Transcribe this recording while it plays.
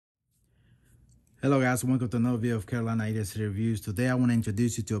Hello guys, welcome to another video of Carolinaedcreviews. Today I want to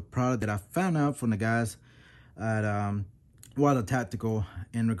introduce you to a product that I found out from the guys at Water Tactical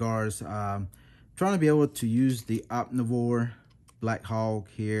in regards trying to be able to use the Omnivore Blackhawk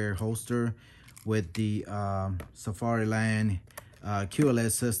here holster with the Safariland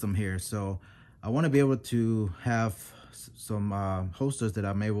QLS system here. So I want to be able to have some holsters that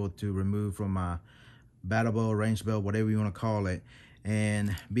I'm able to remove from my battle belt, range belt, whatever you want to call it.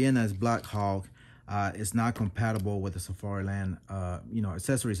 And being as Blackhawk, it's not compatible with the Safariland,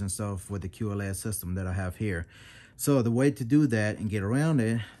 accessories and stuff with the QLS system that I have here. So the way to do that and get around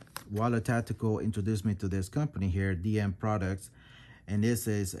it, Water Tactical introduced me to this company here, DM Products, and this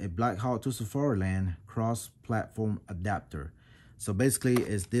is a Blackhawk to Safariland cross-platform adapter. So basically,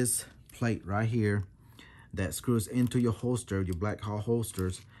 it's this plate right here that screws into your holster, your Blackhawk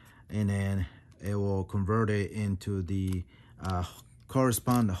holsters, and then it will convert it into the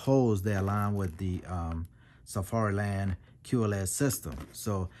corresponding holes that align with the Safariland QLS system.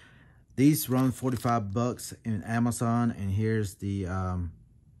 So these run 45 bucks in Amazon, and here's the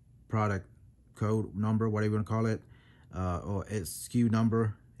product code number, whatever you want to call it, or SKU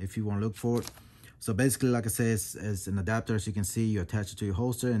number if you want to look for it. So basically, like I said, it's an adapter. As you can see, you attach it to your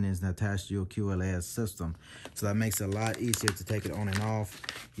holster and it's attached to your QLS system. So that makes it a lot easier to take it on and off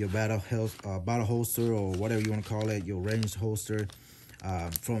your battle holster, or whatever you want to call it, your ranged holster.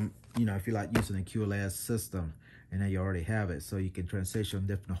 From, if you like using a QLS system, and then you already have it, so you can transition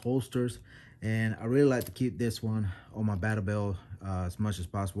different holsters. And I really like to keep this one on my battle belt as much as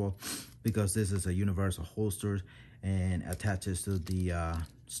possible, because this is a universal holster and attaches to the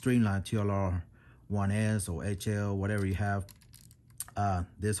Streamline TLR 1S or HL, whatever you have.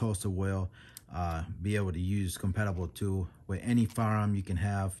 This holster will be able to use compatible to with any firearm you can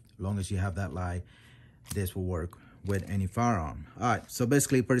have. As long as you have that light, this will work with any firearm. All right, so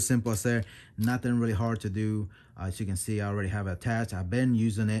basically pretty simple as there. Nothing really hard to do. As you can see, I already have it attached. I've been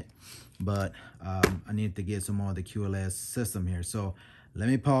using it, but I need to get some more of the QLS system here. So let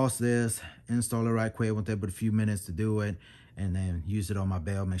me pause this, install it right quick. It won't take but a few minutes to do it, and then use it on my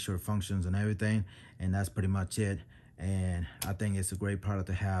belt, make sure it functions and everything. And that's pretty much it. And I think it's a great product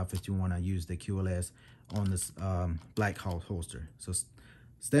to have if you want to use the QLS on this Blackhawk holster. So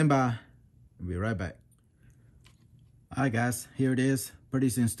stand by, we'll be right back. All right guys, here it is. Pretty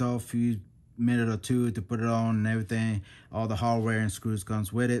easy to install, a few minutes or two to put it on and everything. All the hardware and screws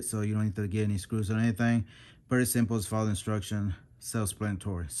comes with it, so you don't need to get any screws or anything. Pretty simple, as follow the instruction,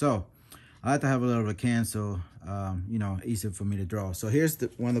 self-explanatory. So I like to have a little of a can, so easy for me to draw. So here's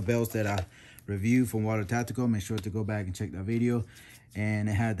one of the belts that I reviewed from Water Tactical. Make sure to go back and check that video. And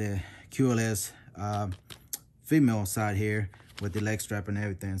it had the QLS female side here with the leg strap and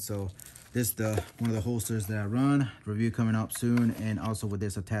everything. So this is one of the holsters that I run. Review coming up soon, and also with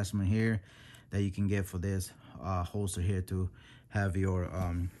this attachment here that you can get for this holster here to have your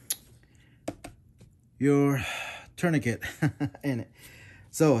tourniquet in it.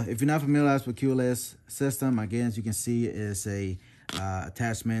 So if you're not familiarized with QLS system, again, as you can see, it's a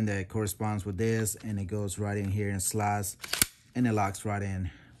attachment that corresponds with this, and it goes right in here and slides, and it locks right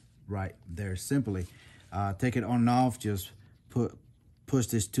in right there simply. Take it on and off, just push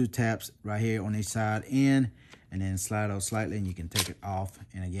these two taps right here on each side in, and then slide out slightly, and you can take it off.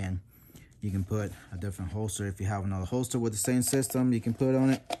 And again, you can put a different holster. If you have another holster with the same system, you can put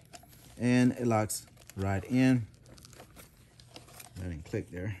on it, and it locks right in. That didn't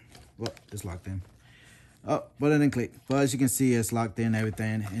click there. Well, it's locked in. Oh, but it didn't click. But as you can see, it's locked in,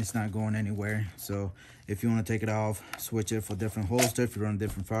 everything. It's not going anywhere. So if you want to take it off, switch it for different holster. If you run a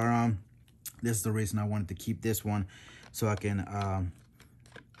different firearm, this is the reason I wanted to keep this one, so I can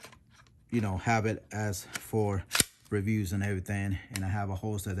have it as for reviews and everything. And I have a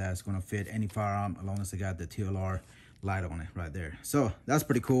holster that's going to fit any firearm, as long as it got the TLR light on it right there. So that's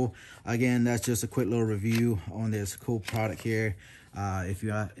pretty cool. Again, that's just a quick little review on this cool product here. If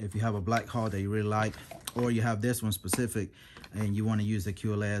you have a Blackhawk that you really like, or you have this one specific and you want to use the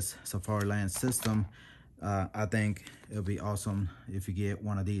QLS Safariland system, I think it'll be awesome if you get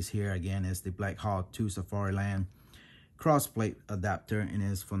one of these here. Again, it's the Blackhawk to Safariland crossplate adapter, and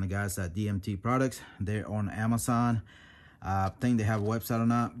it's from the guys at DMT Products. They're on Amazon. I think they have a website or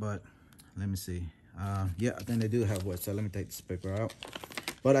not, but let me see. Yeah, I think they do have a website. Let me take this paper out.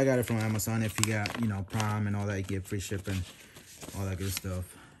 But I got it from Amazon. If you got, Prime and all that, you get free shipping, all that good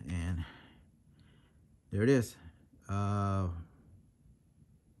stuff. And there it is. Go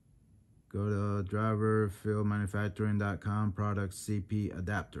to driverfieldmanufacturing.com, product CP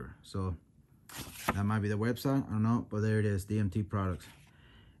adapter. So that might be the website, I don't know, but there it is, DMT Products.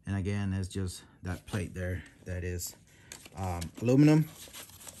 And again, it's just that plate there that is aluminum.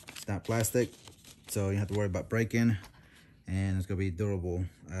 It's not plastic. so you don't have to worry about breaking, and it's gonna be durable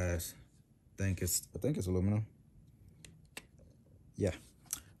as I think it's aluminum. Yeah.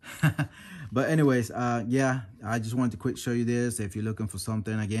 But anyways, yeah, I just wanted to quick show you this. If you're looking for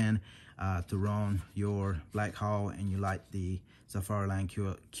something again to run your Blackhawk and you like the Safariland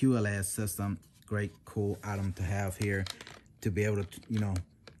QLS system, great cool item to have here to be able to, you know,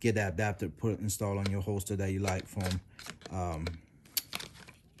 get that adapter installed on your holster that you like from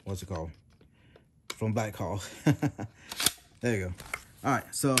what's it called, from Blackhawk. There you go. All right,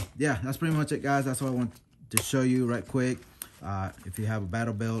 so yeah, that's pretty much it, guys. That's all I want to show you right quick. If you have a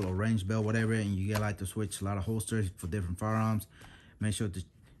battle belt or range belt, whatever, and you like to switch a lot of holsters for different firearms, make sure to,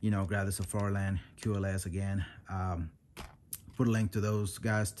 you know, grab the Safariland QLS again. Put a link to those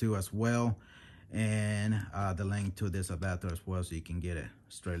guys too as well, and the link to this adapter as well, so you can get it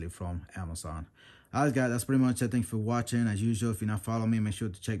straightly from Amazon. All right, guys, that's pretty much it. Thanks for watching. As usual, if you're not following me, make sure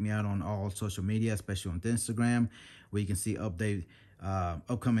to check me out on all social media, especially on Instagram, where you can see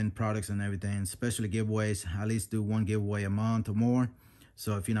upcoming products and everything, especially giveaways. I at least do one giveaway a month or more.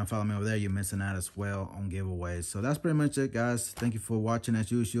 So if you're not following me over there, you're missing out as well on giveaways. So that's pretty much it, guys. Thank you for watching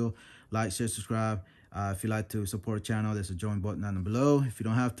as usual. Like, share, subscribe. If you like to support the channel, there's a join button down below. If you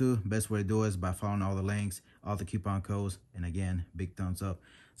don't have to, best way to do it is by following all the links, all the coupon codes, and again, big thumbs up.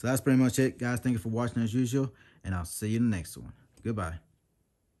 So that's pretty much it, guys. Thank you for watching as usual, and I'll see you in the next one. Goodbye.